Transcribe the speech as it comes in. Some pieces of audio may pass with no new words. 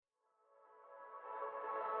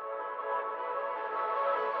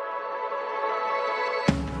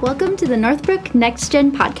Welcome to the Northbrook Next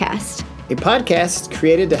Gen Podcast. A podcast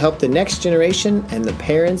created to help the next generation and the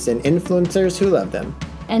parents and influencers who love them.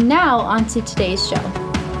 And now, on to today's show.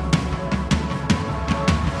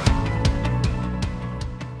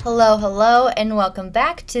 Hello, and welcome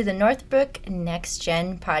back to the Northbrook Next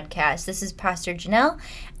Gen Podcast. This is Pastor Janelle,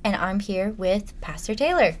 and I'm here with Pastor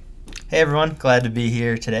Taylor. Hey everyone, glad to be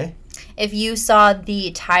here today. If you saw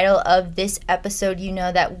the title of this episode, you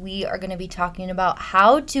know that we are going to be talking about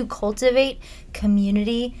how to cultivate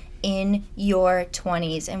community in your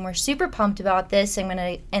 20s. And we're super pumped about this. I'm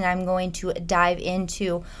going to dive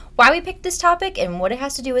into why we picked this topic and what it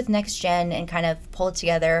has to do with Next Gen and kind of pull it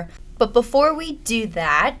together. But before we do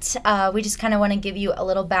that, we just kind of want to give you a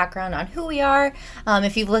little background on who we are.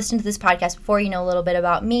 If you've listened to this podcast before, you know a little bit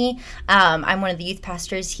about me. I'm one of the youth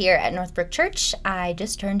pastors here at Northbrook Church. I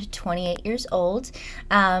just turned 28 years old,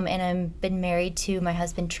 and I've been married to my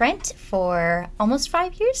husband Trent for almost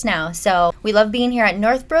 5 years now. So we love being here at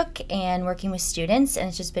Northbrook and working with students, and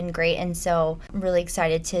it's just been great. And so I'm really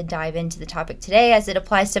excited to dive into the topic today as it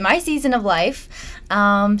applies to my season of life.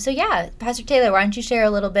 Pastor Taylor, why don't you share a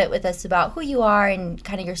little bit with us about who you are and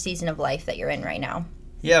kind of your season of life that you're in right now?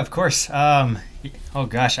 Yeah, of course.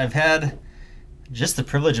 I've had just the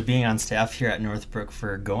privilege of being on staff here at Northbrook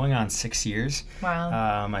for going on 6 years.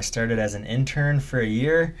 Wow. I started as an intern for a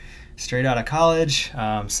year, straight out of college.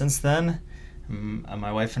 Since then,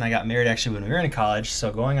 my wife and I got married actually when we were in college, so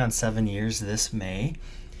going on 7 years this May.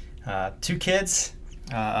 2 kids.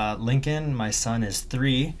 Lincoln, my son, is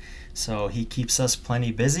 3. So he keeps us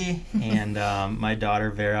plenty busy, and my daughter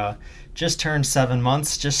Vera just turned 7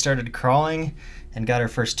 months, just started crawling, and got her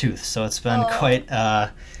first tooth. So it's been quite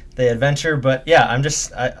the adventure. But yeah,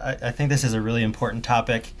 I think this is a really important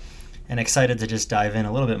topic, and excited to just dive in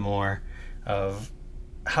a little bit more of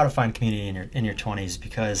how to find community in your 20s,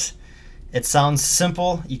 because it sounds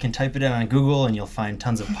simple. You can type it in on Google, and you'll find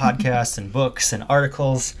tons of podcasts and books and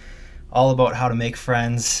articles all about how to make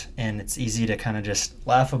friends, and it's easy to kind of just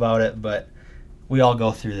laugh about it, but we all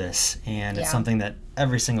go through this, and it's something that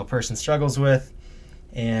every single person struggles with,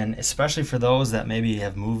 and especially for those that maybe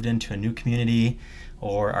have moved into a new community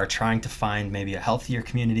or are trying to find maybe a healthier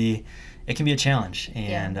community, it can be a challenge,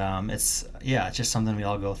 and it's just something we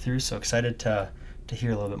all go through, so excited to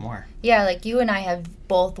hear a little bit more. Yeah, like you and I have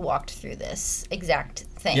both walked through this exact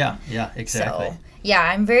thing. Yeah, exactly. So, yeah,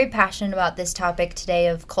 I'm very passionate about this topic today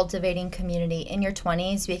of cultivating community in your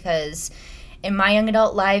 20s, because in my young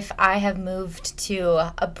adult life, I have moved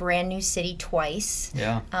to a brand new city twice.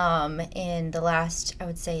 Yeah. In the last,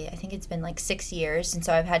 I think it's been like 6 years, and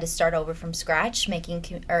so I've had to start over from scratch,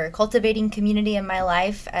 cultivating community in my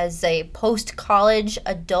life as a post-college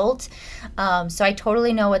adult. So I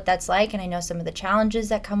totally know what that's like, and I know some of the challenges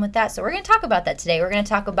that come with that. So we're going to talk about that today. We're going to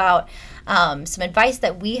talk about some advice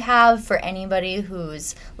that we have for anybody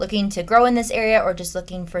who's looking to grow in this area or just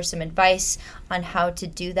looking for some advice on how to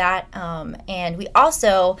do that. And we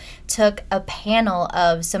also took a panel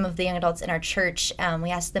of some of the young adults in our church.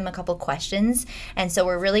 We asked them a couple questions, and so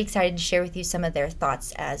we're really excited to share with you some of their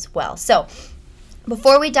thoughts as well. So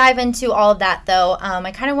before we dive into all of that, though,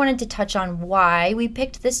 I kind of wanted to touch on why we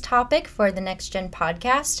picked this topic for the Next Gen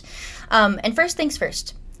podcast. And first things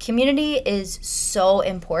first. Community is so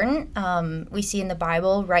important. We see in the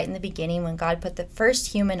Bible, right in the beginning, when God put the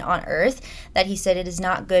first human on earth, that he said it is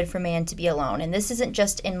not good for man to be alone. And this isn't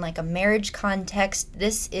just in like a marriage context.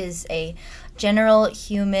 This is a general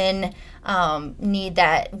human need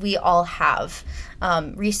that we all have.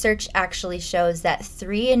 Research actually shows that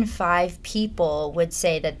 3 in 5 people would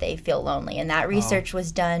say that they feel lonely, and that research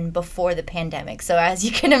was done before the pandemic. So as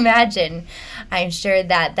you can imagine, I'm sure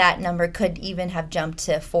that number could even have jumped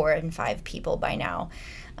to 4 in 5 people by now,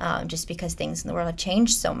 just because things in the world have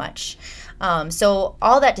changed so much. So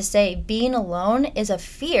all that to say, being alone is a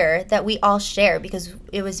fear that we all share, because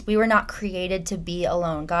we were not created to be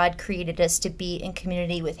alone. God created us to be in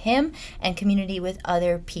community with him and community with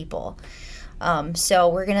other people.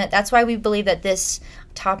 So that's why we believe that this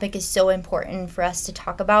topic is so important for us to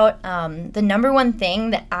talk about. The number one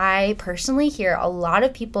thing that I personally hear a lot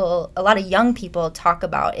of young people talk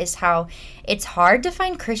about is how it's hard to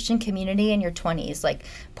find Christian community in your 20s, like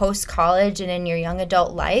post-college and in your young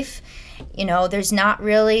adult life. You know, there's not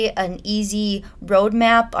really an easy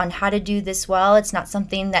roadmap on how to do this well. It's not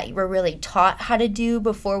something that we're really taught how to do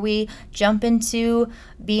before we jump into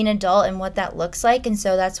being an adult and what that looks like. And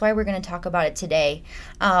so that's why we're going to talk about it today.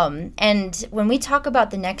 And when we talk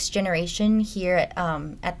about the next generation here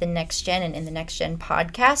at the Next Gen and in the Next Gen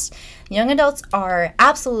podcast, young adults are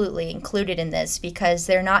absolutely included in this because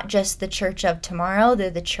they're not just the church of tomorrow, they're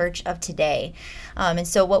the church of today. And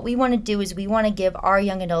so what we want to do is we want to give our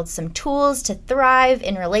young adults some tools to thrive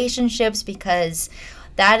in relationships, because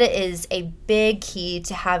that is a big key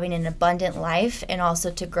to having an abundant life and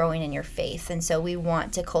also to growing in your faith. And so we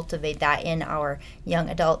want to cultivate that in our young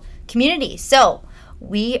adult community. So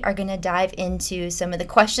we are going to dive into some of the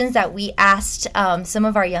questions that we asked some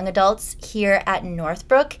of our young adults here at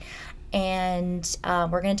Northbrook, and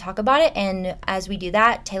we're going to talk about it. And as we do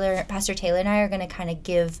that, Pastor Taylor and I are going to kind of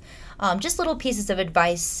give just little pieces of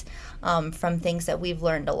advice from things that we've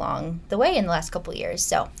learned along the way in the last couple of years.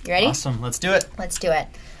 So, you ready? Awesome. Let's do it. Let's do it.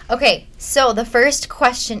 Okay, so the first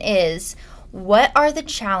question is, what are the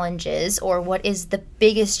challenges, or what is the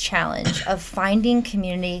biggest challenge of finding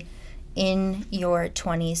community in your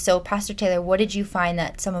 20s? So, Pastor Taylor, what did you find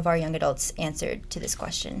that some of our young adults answered to this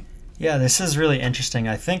question? Yeah, this is really interesting.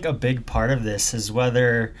 I think a big part of this is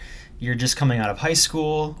whether you're just coming out of high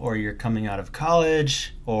school, or you're coming out of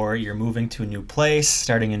college, or you're moving to a new place,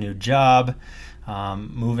 starting a new job,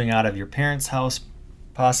 moving out of your parents' house,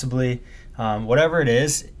 possibly. Whatever it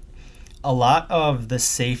is, a lot of the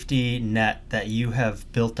safety net that you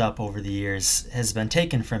have built up over the years has been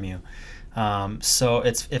taken from you. So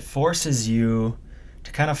it forces you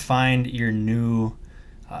to kind of find your new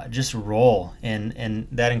just role, and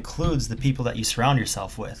that includes the people that you surround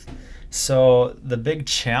yourself with. So the big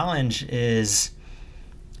challenge is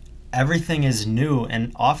everything is new,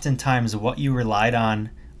 and oftentimes what you relied on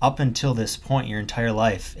up until this point your entire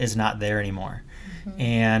life is not there anymore. Mm-hmm.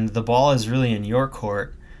 And the ball is really in your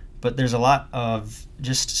court, but there's a lot of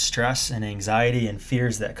just stress and anxiety and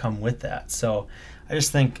fears that come with that. So I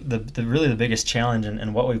just think the biggest challenge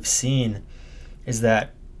and what we've seen is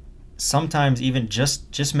that sometimes even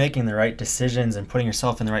just making the right decisions and putting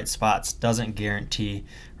yourself in the right spots doesn't guarantee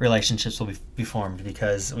relationships will be formed,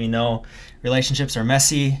 because we know relationships are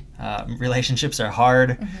messy, relationships are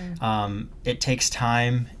hard, mm-hmm. It takes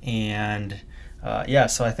time, and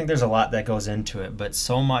so I think there's a lot that goes into it, but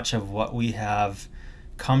so much of what we have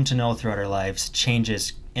come to know throughout our lives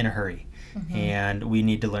changes in a hurry, mm-hmm. and we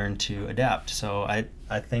need to learn to adapt. So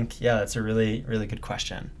I think, that's a really, really good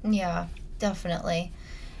question. Yeah, definitely.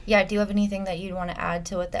 Yeah, do you have anything that you'd want to add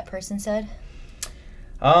to what that person said?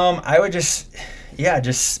 I would just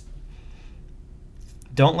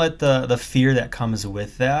don't let the fear that comes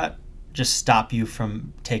with that just stop you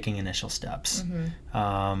from taking initial steps.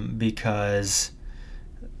 Mm-hmm. Because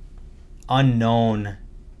unknown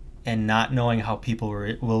and not knowing how people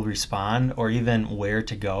will respond, or even where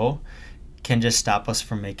to go, can just stop us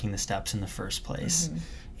from making the steps in the first place. Mm-hmm.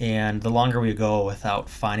 And the longer we go without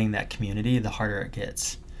finding that community, the harder it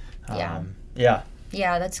gets.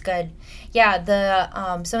 Yeah, that's good. Yeah,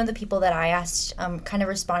 the some of the people that I asked kind of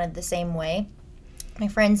responded the same way. My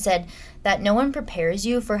friend said that no one prepares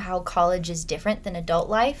you for how college is different than adult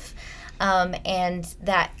life, and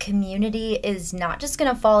that community is not just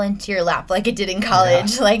going to fall into your lap like it did in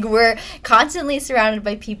college. Yeah. Like, we're constantly surrounded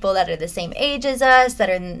by people that are the same age as us, that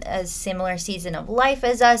are in a similar season of life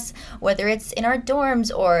as us, whether it's in our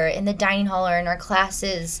dorms or in the dining hall or in our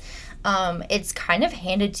classes. It's kind of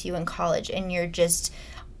handed to you in college, and you're just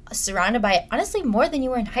surrounded by it, honestly, more than you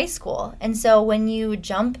were in high school. And so when you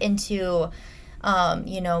jump into,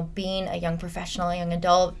 being a young professional, a young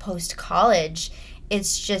adult post-college,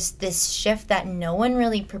 it's just this shift that no one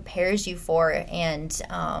really prepares you for. And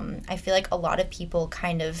I feel like a lot of people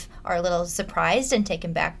kind of are a little surprised and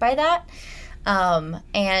taken back by that.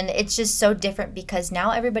 And it's just so different because now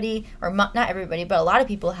everybody, or not everybody, but a lot of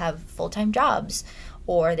people have full-time jobs,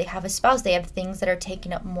 or they have a spouse, they have things that are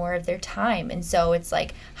taking up more of their time. And so it's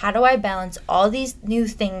like, how do I balance all these new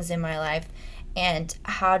things in my life, and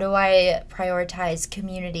how do I prioritize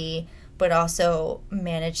community but also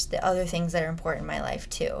manage the other things that are important in my life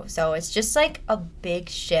too? So it's just like a big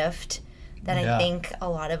shift that I think a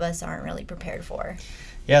lot of us aren't really prepared for.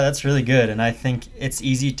 Yeah, that's really good. And I think it's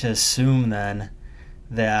easy to assume then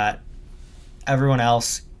that everyone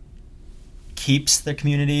else keeps the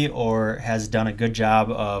community or has done a good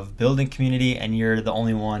job of building community, and you're the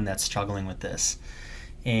only one that's struggling with this.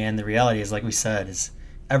 And the reality is, like we said, is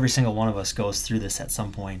every single one of us goes through this at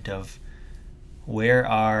some point of where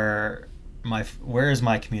is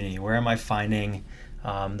my community? Where am I finding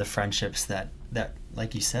the friendships that,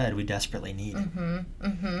 like you said, we desperately need? Mm-hmm.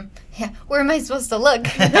 Mm-hmm. Yeah. Where am I supposed to look?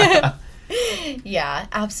 Yeah,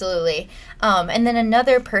 absolutely. And then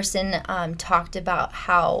another person talked about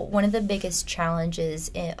how one of the biggest challenges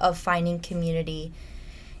of finding community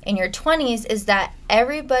in your 20s is that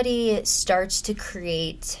everybody starts to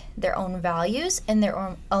create their own values and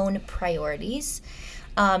their own priorities.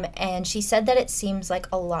 And she said that it seems like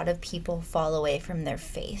a lot of people fall away from their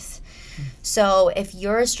faith. So if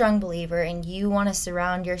you're a strong believer and you want to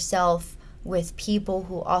surround yourself with people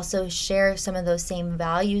who also share some of those same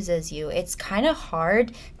values as you, it's kind of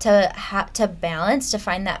hard to balance, to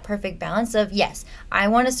find that perfect balance of, yes, I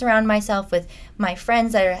want to surround myself with my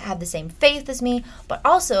friends that have the same faith as me, but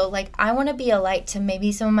also like I want to be a light to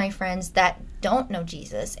maybe some of my friends that don't know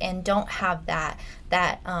Jesus and don't have that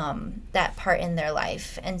part in their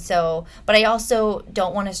life. And so, but I also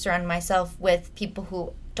don't want to surround myself with people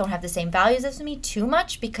who don't have the same values as me too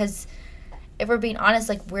much, because if we're being honest,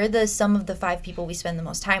 like we're the sum of the 5 people we spend the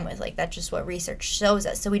most time with. Like that's just what research shows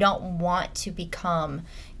us. So we don't want to become,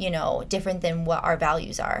 different than what our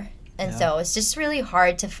values are. And so it's just really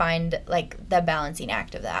hard to find like the balancing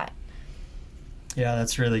act of that. Yeah,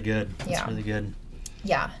 that's really good. That's really good.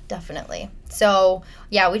 Yeah, definitely. So,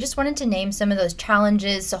 we just wanted to name some of those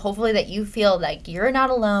challenges. So hopefully that you feel like you're not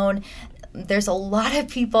alone. There's a lot of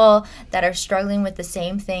people that are struggling with the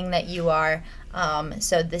same thing that you are.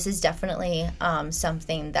 So this is definitely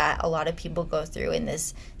something that a lot of people go through in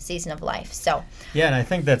this season of life. So yeah, and I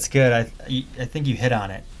think that's good. I think you hit on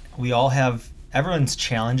it. We all have, everyone's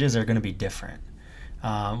challenges are going to be different.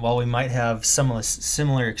 While we might have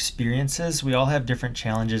similar experiences, we all have different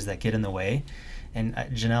challenges that get in the way. And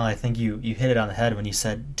Janelle, I think you hit it on the head when you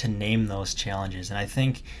said to name those challenges. And I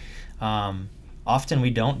think often we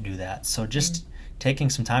don't do that. So just taking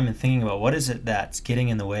some time and thinking about what is it that's getting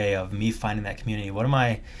in the way of me finding that community? What am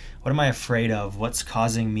I afraid of? What's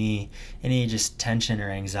causing me any just tension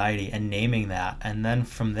or anxiety, and naming that. And then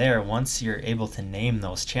from there, once you're able to name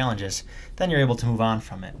those challenges, then you're able to move on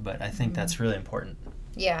from it. But I think that's really important.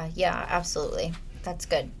 Yeah, absolutely. That's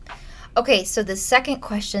good. Okay, so the second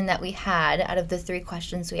question that we had out of the 3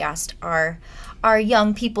 questions we asked our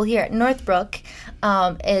young people here at Northbrook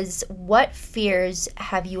is, what fears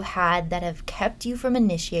have you had that have kept you from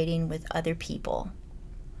initiating with other people?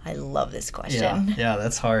 I love this question. Yeah,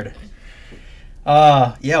 that's hard.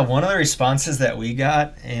 One of the responses that we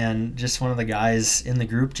got, and just one of the guys in the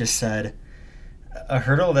group just said, a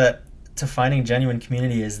hurdle to finding genuine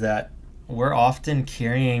community is that we're often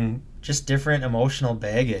carrying just different emotional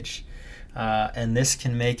baggage. And this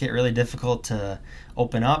can make it really difficult to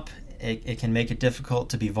open up. It can make it difficult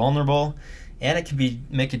to be vulnerable, and it can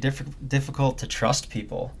make it difficult to trust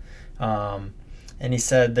people. And he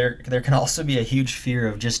said there can also be a huge fear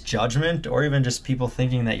of just judgment, or even just people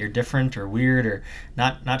thinking that you're different or weird or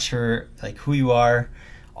not sure like who you are.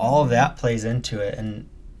 All of that plays into it, and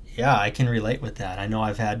I can relate with that. I know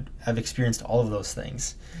I've experienced all of those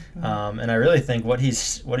things, and I really think what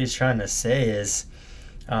he's trying to say is,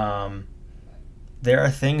 there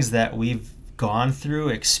are things that we've gone through,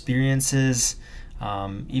 experiences,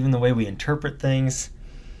 even the way we interpret things,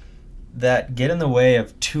 that get in the way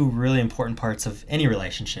of 2 really important parts of any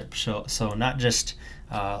relationship. So not just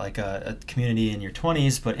like a community in your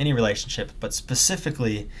 20s, but any relationship, but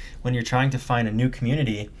specifically when you're trying to find a new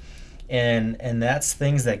community. And that's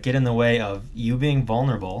things that get in the way of you being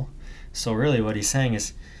vulnerable. So really what he's saying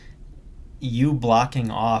is, you blocking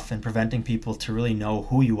off and preventing people to really know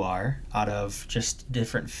who you are out of just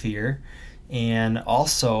different fear, and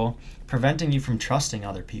also preventing you from trusting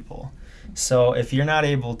other people. So if you're not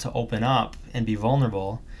able to open up and be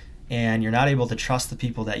vulnerable, and you're not able to trust the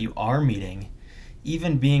people that you are meeting,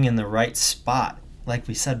 even being in the right spot, like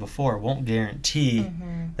we said before, won't guarantee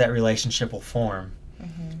that relationship will form.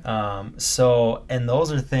 And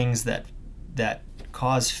those are things that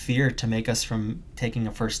cause fear to make us from taking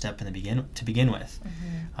a first step to begin with,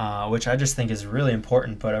 which I just think is really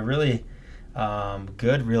important, but a really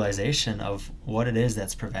good realization of what it is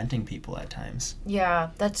that's preventing people at times.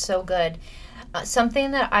 Yeah, that's so good.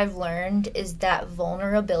 Something that I've learned is that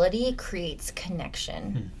vulnerability creates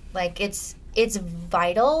connection. Like it's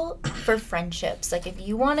vital for friendships. Like if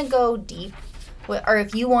you want to go deep, or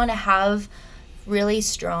if you want to have really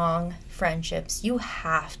strong friendships, you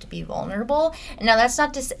have to be vulnerable. And now that's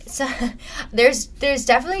not to say, so there's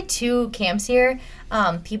definitely 2 camps here.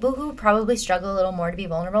 People who probably struggle a little more to be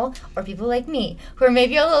vulnerable, or people like me who are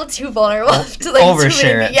maybe a little too vulnerable to like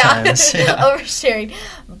overshare at times. Oversharing.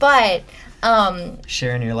 But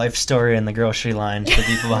sharing your life story in the grocery line to the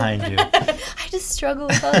people behind you. I just struggle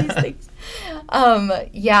with all these things.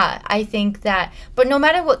 I think that, but no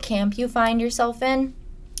matter what camp you find yourself in,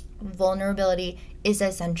 vulnerability is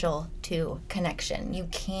essential to connection. You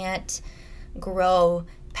can't grow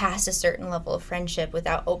past a certain level of friendship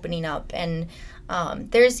without opening up, and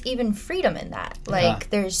there's even freedom in that.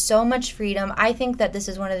 Like there's so much freedom. I think that this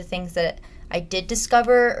is one of the things that I did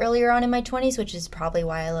discover earlier on in my 20s, which is probably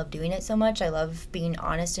why I love doing it so much. I love being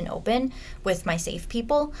honest and open with my safe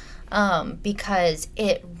people, because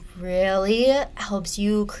it really helps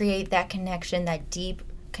you create that connection, that deep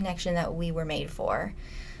connection that we were made for.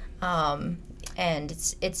 And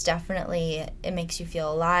it's definitely, it makes you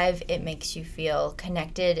feel alive, it makes you feel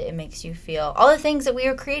connected, it makes you feel all the things that we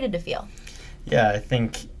were created to feel. Yeah, I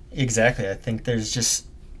think exactly. I think there's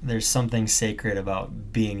something sacred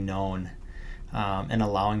about being known, and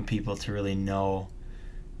allowing people to really know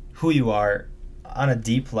who you are on a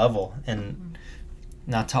deep level, and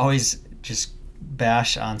not to always just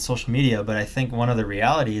bash on social media, but I think one of the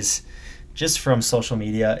realities just from social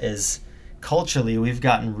media is culturally we've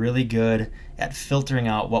gotten really good at filtering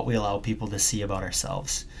out what we allow people to see about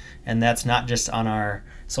ourselves. And that's not just on our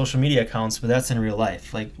social media accounts, but that's in real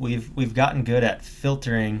life. Like we've gotten good at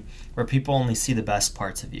filtering where people only see the best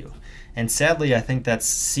parts of you. And sadly, I think that's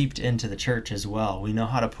seeped into the church as well. We know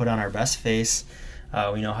how to put on our best face.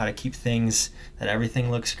 We know how to keep things that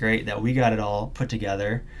everything looks great, that we got it all put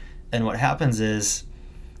together. And what happens is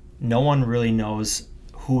no one really knows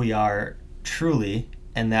who we are truly,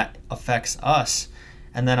 and that affects us.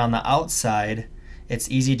 And then on the outside, it's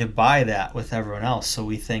easy to buy that with everyone else. So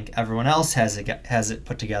we think everyone else has it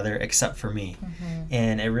put together except for me.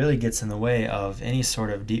 And it really gets in the way of any sort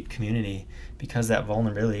of deep community because that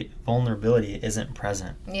vulnerability isn't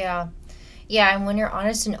present. Yeah. Yeah, and when you're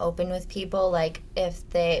honest and open with people, like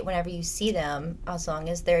whenever you see them, as long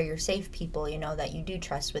as they're your safe people, that you do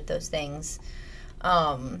trust with those things,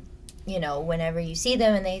 whenever you see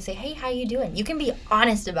them and they say, hey, how you doing? You can be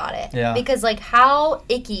honest about it. Yeah. Because, how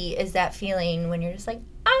icky is that feeling when you're just like,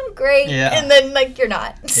 I'm great, yeah. and then, you're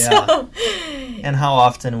not. Yeah. So. And how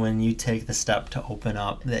often when you take the step to open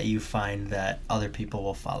up that you find that other people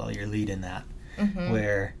will follow your lead in that,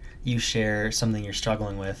 where you share something you're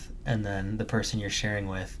struggling with, and then the person you're sharing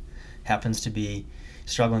with happens to be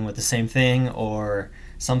struggling with the same thing or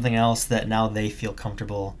something else that now they feel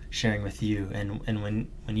comfortable sharing with you. And when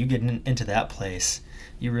you get into that place,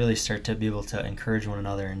 you really start to be able to encourage one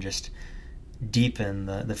another and just deepen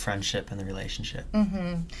the friendship and the relationship.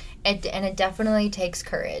 And it definitely takes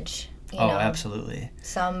courage. Absolutely.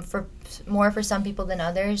 More for some people than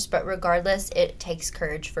others, but regardless, it takes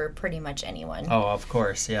courage for pretty much anyone. Oh, of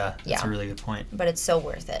course, yeah. That's a really good point. But it's so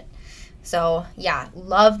worth it. So, yeah,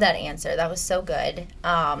 love that answer. That was so good.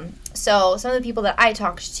 So some of the people that I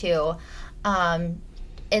talked to,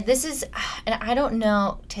 this is, and I don't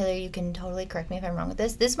know, Taylor, you can totally correct me if I'm wrong with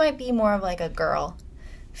this. This might be more of a girl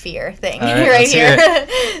fear thing right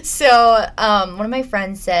here. So one of my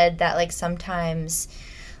friends said that sometimes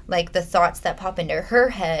the thoughts that pop into her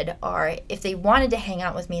head are, if they wanted to hang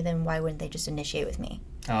out with me, then why wouldn't they just initiate with me?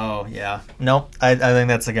 Oh, yeah. Nope. I think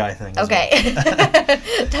that's a guy thing. Okay.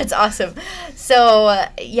 Well. That's awesome. So,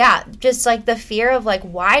 just the fear of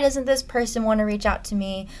why doesn't this person want to reach out to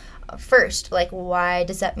me first? Why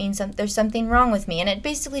does that mean there's something wrong with me? And it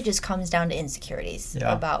basically just comes down to insecurities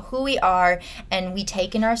about who we are, and we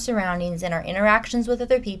take in our surroundings and our interactions with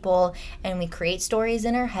other people, and we create stories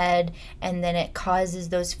in our head, and then it causes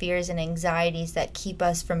those fears and anxieties that keep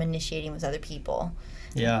us from initiating with other people.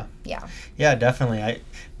 Yeah. Yeah. Yeah, definitely.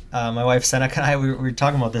 My wife Seneca and I, we were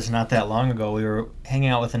talking about this not that long ago. We were hanging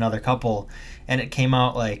out with another couple, and it came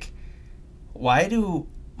out why do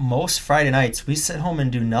most Friday nights we sit home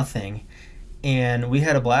and do nothing? And we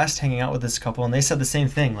had a blast hanging out with this couple, and they said the same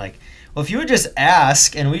thing. Well, if you would just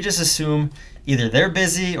ask, and we just assume either they're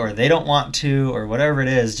busy or they don't want to or whatever it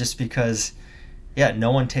is, just because,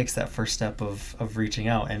 no one takes that first step of reaching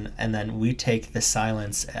out. And then we take the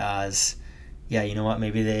silence as, you know what,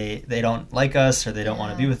 maybe they don't like us, or they don't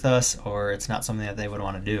want to be with us, or it's not something that they would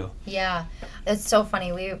want to do. Yeah. It's so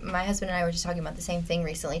funny. My husband and I were just talking about the same thing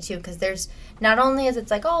recently, too, because there's, not only is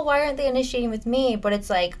it's oh, why aren't they initiating with me, but it's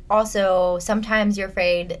also sometimes you're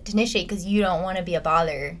afraid to initiate because you don't want to be a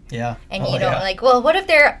bother. Yeah. And you don't, well, what if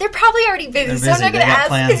they're probably already busy, so I'm not going to ask.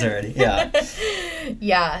 Plans already,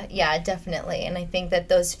 yeah. Yeah, definitely. And I think that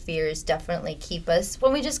those fears definitely keep us,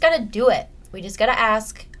 when we just got to do it. We just got to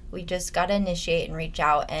ask. We just got to initiate and reach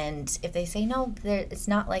out. And if they say no, it's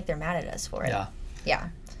not like they're mad at us for it. Yeah. Yeah.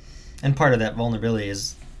 And part of that vulnerability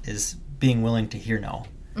is being willing to hear no,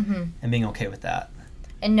 and being okay with that.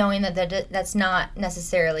 And knowing that that's not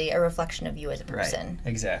necessarily a reflection of you as a person.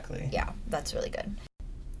 Right. Exactly. Yeah, that's really good.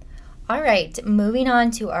 All right, moving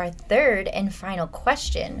on to our third and final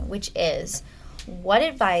question, which is, what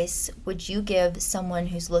advice would you give someone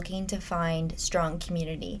who's looking to find strong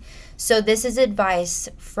community? So this is advice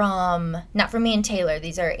not from me and Taylor.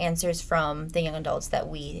 These are answers from the young adults that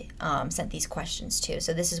we sent these questions to.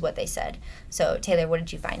 So this is what they said. So Taylor, what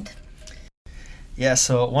did you find? Yeah,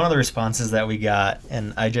 so one of the responses that we got,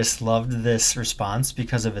 and I just loved this response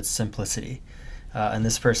because of its simplicity. And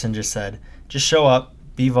this person just said, just show up,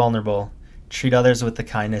 be vulnerable, treat others with the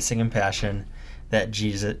kindness and compassion that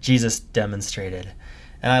Jesus demonstrated.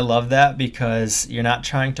 And I love that because you're not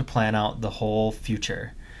trying to plan out the whole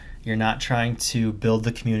future. You're not trying to build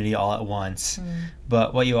the community all at once.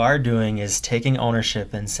 But what you are doing is taking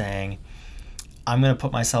ownership and saying, I'm going to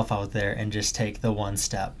put myself out there and just take the one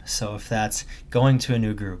step. So if that's going to a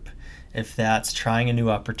new group, if that's trying a new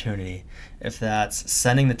opportunity, if that's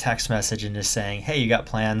sending the text message and just saying, hey, you got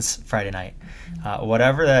plans Friday night,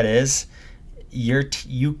 whatever that is, you're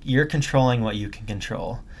controlling what you can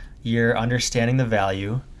control. You're understanding the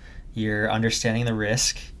value, you're understanding the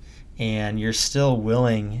risk, and you're still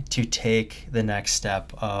willing to take the next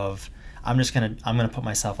step of, I'm gonna put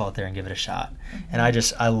myself out there and give it a shot. And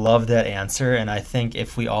I love that answer, and I think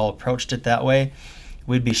if we all approached it that way,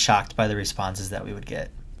 we'd be shocked by the responses that we would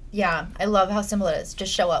get. Yeah, I love how simple it is.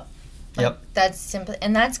 Just show up. Yep. That's simple,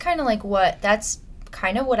 and that's kind of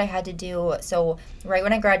what I had to do. So right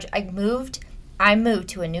when I moved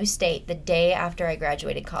to a new state the day after I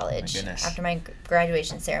graduated college, after my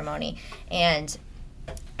graduation ceremony, and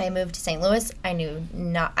I moved to St. Louis. I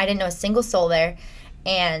didn't know a single soul there.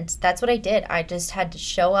 And that's what I did. I just had to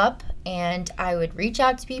show up, and I would reach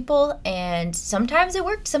out to people, and sometimes it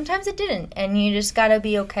worked, sometimes it didn't. And you just got to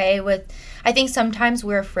be okay with, I think sometimes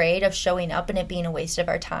we're afraid of showing up and it being a waste of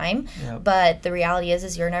our time. Yep. But the reality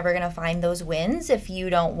is you're never going to find those wins if you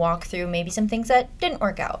don't walk through maybe some things that didn't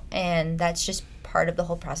work out. And that's just part of the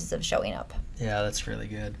whole process of showing up. Yeah, that's really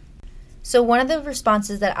good. So one of the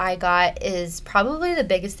responses that I got is probably the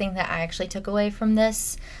biggest thing that I actually took away from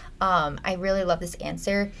this. I really love this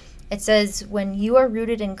answer. It says, when you are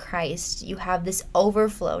rooted in Christ, you have this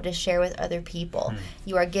overflow to share with other people.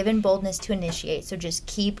 You are given boldness to initiate, so just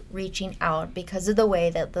keep reaching out because of the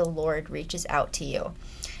way that the Lord reaches out to you.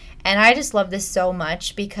 And I just love this so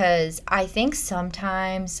much because I think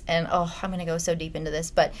sometimes, and I'm going to go so deep into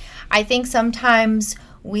this, but I think sometimes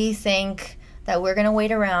we think that we're going to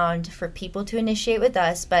wait around for people to initiate with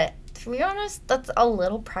us, but to be honest, that's a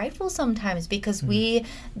little prideful sometimes because we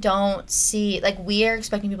don't see, we are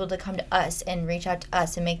expecting people to come to us and reach out to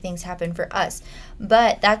us and make things happen for us.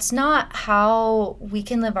 But that's not how we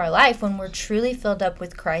can live our life when we're truly filled up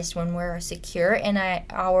with Christ, when we're secure in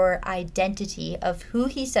our identity of who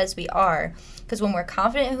He says we are. Because when we're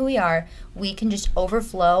confident in who we are, we can just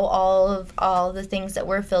overflow all the things that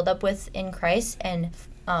we're filled up with in Christ and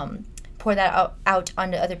pour that out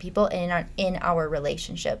onto other people and in our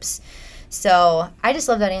relationships. So I just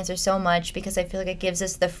love that answer so much because I feel like it gives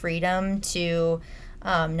us the freedom to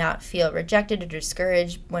not feel rejected or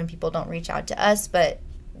discouraged when people don't reach out to us, but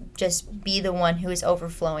just be the one who is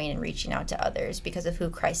overflowing and reaching out to others because of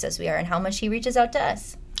who Christ says we are and how much He reaches out to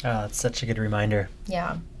us. Oh, that's such a good reminder.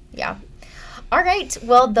 Yeah. All right.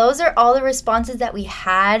 Well, those are all the responses that we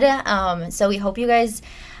had. So we hope you guys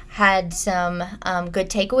had some good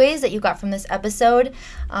takeaways that you got from this episode.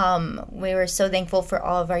 We were so thankful for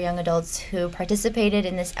all of our young adults who participated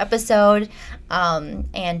in this episode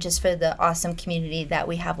and just for the awesome community that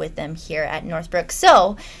we have with them here at Northbrook.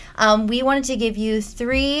 So we wanted to give you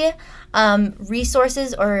 3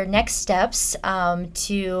 resources or next steps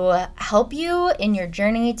to help you in your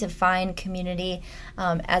journey to find community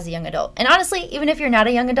as a young adult. And honestly, even if you're not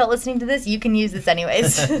a young adult listening to this, you can use this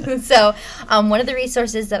anyways. So one of the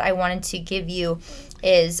resources that I wanted to give you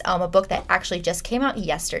is a book that actually just came out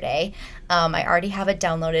yesterday. I already have it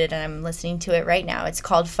downloaded and I'm listening to it right now. It's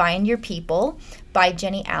called Find Your People by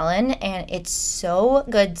Jenny Allen, and it's so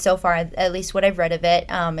good so far, at least what I've read of it.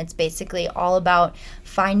 It's basically all about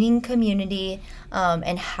finding community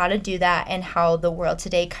and how to do that, and how the world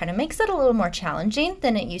today kind of makes it a little more challenging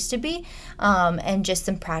than it used to be, and just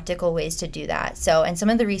some practical ways to do that. So, and some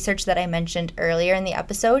of the research that I mentioned earlier in the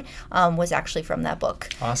episode was actually from that book.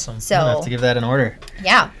 Awesome. So I'm gonna have to give that an order.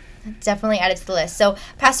 Yeah. Definitely add it to the list. So,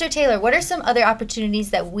 Pastor Taylor, what are some other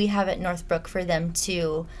opportunities that we have at Northbrook for them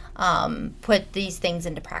to put these things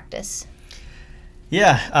into practice?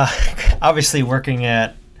 Yeah, obviously working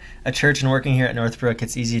at a church and working here at Northbrook,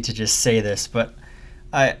 it's easy to just say this, but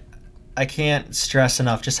I can't stress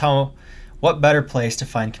enough just what better place to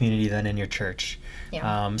find community than in your church.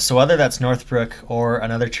 Yeah. So whether that's Northbrook or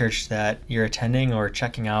another church that you're attending or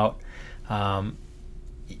checking out,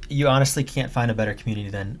 you honestly can't find a better community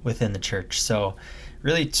than within the church. So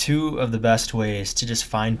really 2 of the best ways to just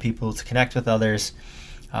find people, to connect with others.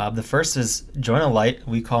 The first is join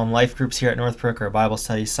we call them life groups here at Northbrook, or a Bible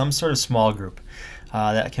study, some sort of small group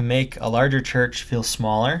that can make a larger church feel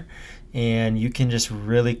smaller and you can just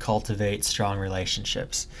really cultivate strong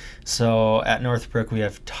relationships. So at Northbrook, we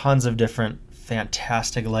have tons of different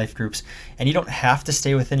fantastic life groups, and you don't have to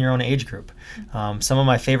stay within your own age group. Some of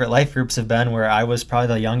my favorite life groups have been where I was probably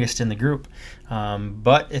the youngest in the group.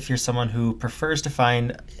 But if you're someone who prefers to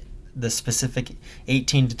find the specific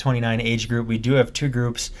 18 to 29 age group, we do have two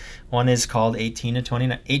groups. One is called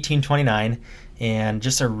 1829, and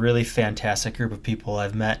just a really fantastic group of people.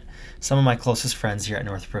 I've met some of my closest friends here at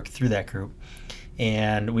Northbrook through that group.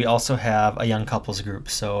 And we also have a young couples group.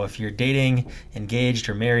 So if you're dating, engaged,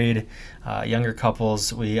 or married, younger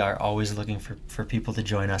couples, we are always looking for people to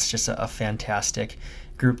join us. Just a fantastic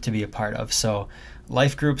group to be a part of. So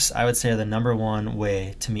life groups, I would say, are the number one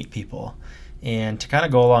way to meet people. And to kind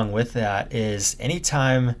of go along with that is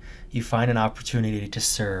anytime you find an opportunity to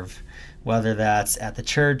serve, whether that's at the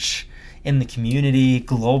church, in the community,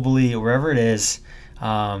 globally, wherever it is,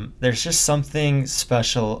 there's just something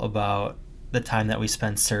special about the time that we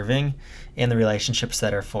spend serving and the relationships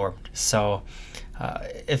that are formed. So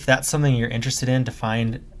if that's something you're interested in, to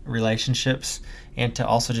find relationships and to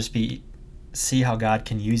also just see how God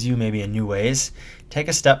can use you maybe in new ways, take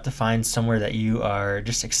a step to find somewhere that you are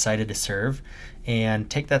just excited to serve, and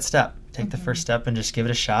take that step. Take the first step and just give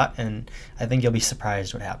it a shot, and I think you'll be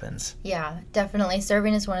surprised what happens. Yeah, definitely.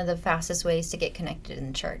 Serving is one of the fastest ways to get connected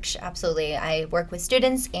in church. Absolutely. I work with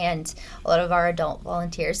students and a lot of our adult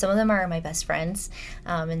volunteers. Some of them are my best friends,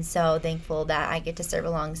 and so thankful that I get to serve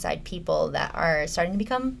alongside people that are starting to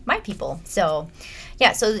become my people. So,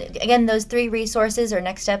 yeah, so again, those 3 resources or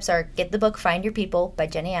next steps are get the book Find Your People by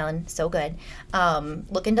Jennie Allen. So good.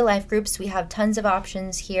 Look into life groups. We have tons of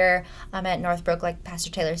options here at Northbrook, like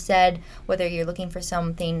Pastor Taylor said, whether you're looking for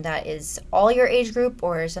something that is all your age group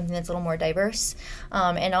or something that's a little more diverse.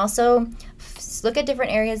 And also look at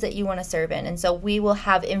different areas that you want to serve in. And so we will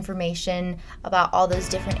have information about all those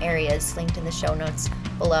different areas linked in the show notes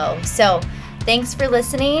below. So thanks for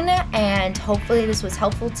listening, and hopefully this was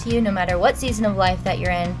helpful to you no matter what season of life that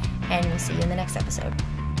you're in, and we'll see you in the next episode.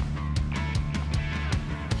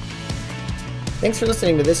 Thanks for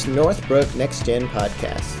listening to this Northbrook Next Gen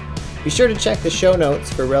podcast. Be sure to check the show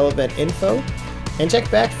notes for relevant info, and check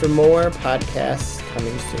back for more podcasts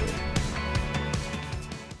coming soon.